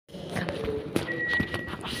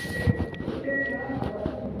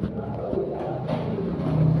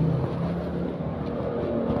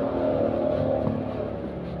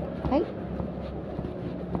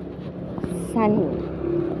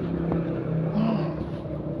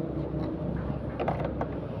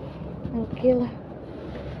okay lah.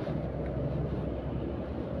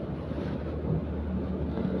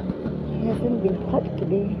 It hasn't been hot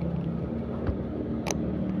today.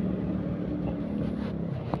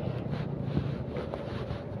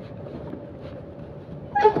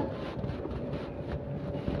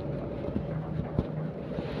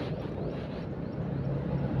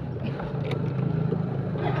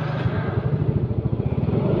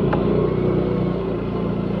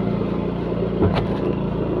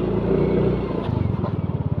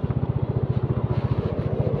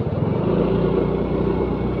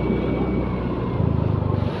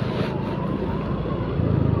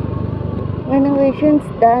 Renovation's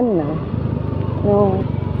done now. No,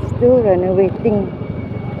 still renovating.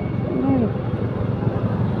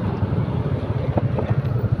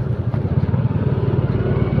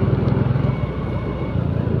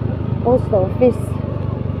 Post office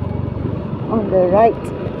on the right.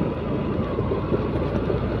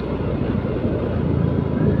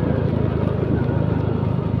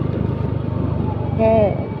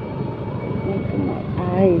 Yeah, look at my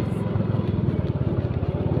eyes.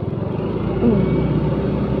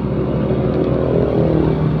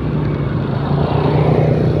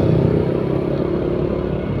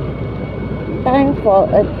 Time for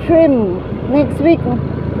a trim next week.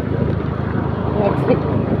 Next week.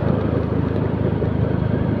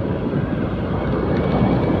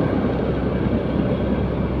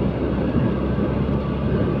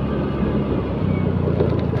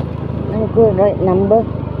 I'm good, right number.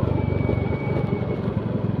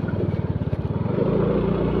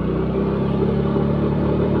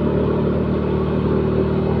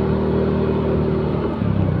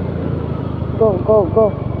 Go, go,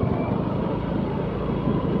 go.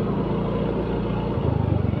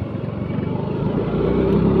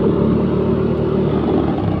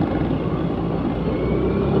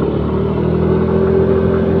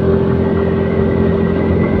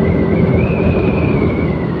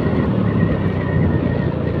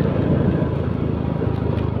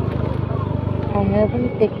 I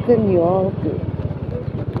haven't taken you all to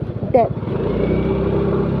that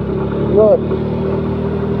road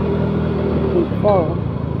before.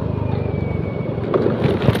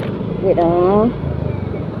 Wait,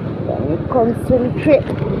 let me concentrate.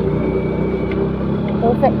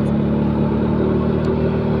 Perfect.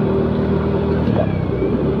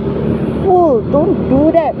 Oh, don't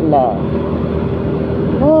do that lah.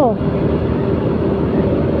 Oh.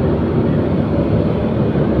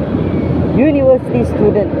 University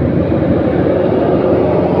student.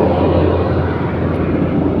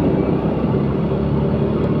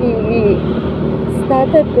 He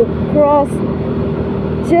started to cross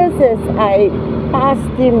just as I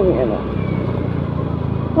passed him, you know.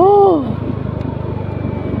 Oh.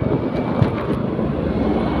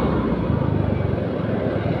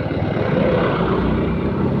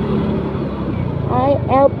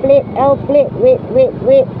 L plate, wait.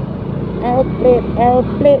 L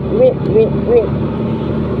plate, wait.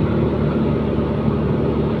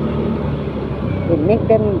 They make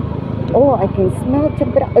them, oh, I can smell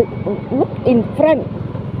cempedak. Look in front.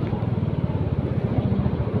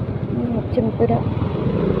 Cempedak.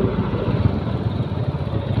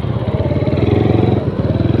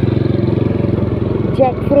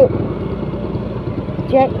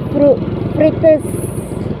 Jackfruit fritters.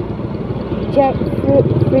 Jackfruit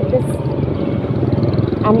fritters.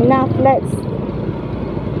 Amna flats.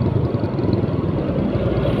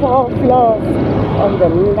 4 floors on the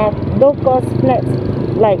left. Low-cost flats,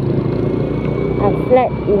 like a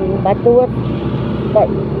flat in Butterworth, but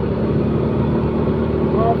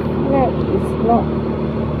our flat is not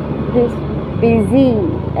this busy,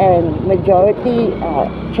 and majority are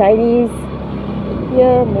Chinese.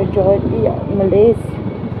 Here, majority are Malays.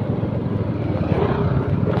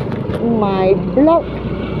 My block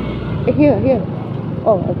here.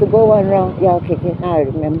 Oh, I have to go one round. Yeah, okay, now I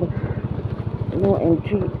remember. No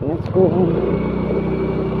entry, let's go on.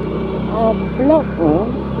 Block,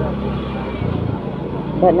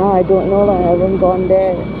 but now I don't know, I haven't gone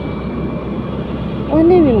there. One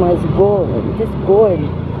day we must go, just go and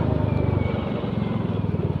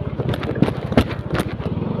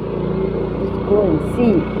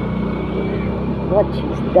see what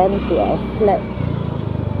she's done to our flat.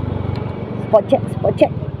 Spot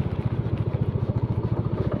check.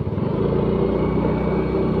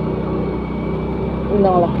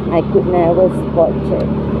 No lah, I could never spot check.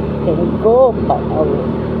 Can go, but I will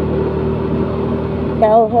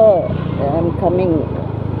tell her that I'm coming.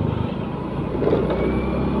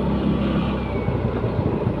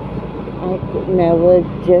 I could never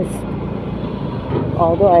just,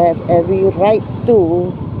 although I have every right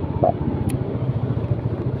to, but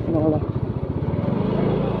no lah.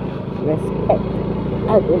 respect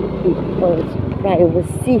other people's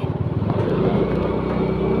privacy.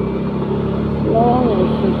 Long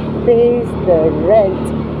as he pays the rent.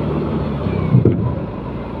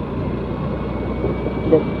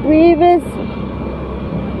 The previous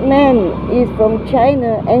man is from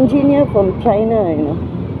China, engineer from China, you know.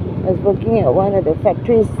 I was working at one of the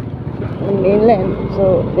factories in mainland,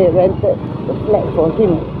 so they rented the flat for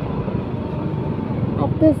him.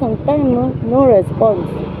 After some time, no response.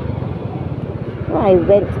 I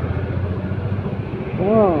went.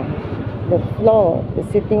 The floor, the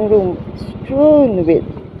sitting room, strewn with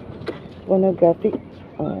pornographic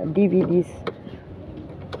DVDs.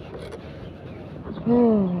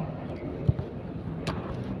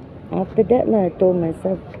 After that, I told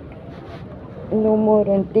myself, no more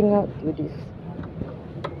renting out to this.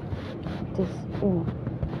 Just,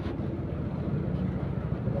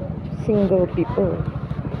 single people.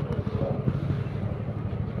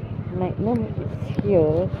 Magnum is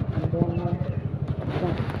here, and then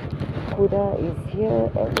Huda is here,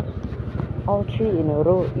 and all three in a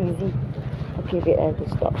row, easy. Okay, wait, I have to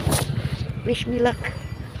stop. Wish me luck.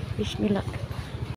 Wish me luck.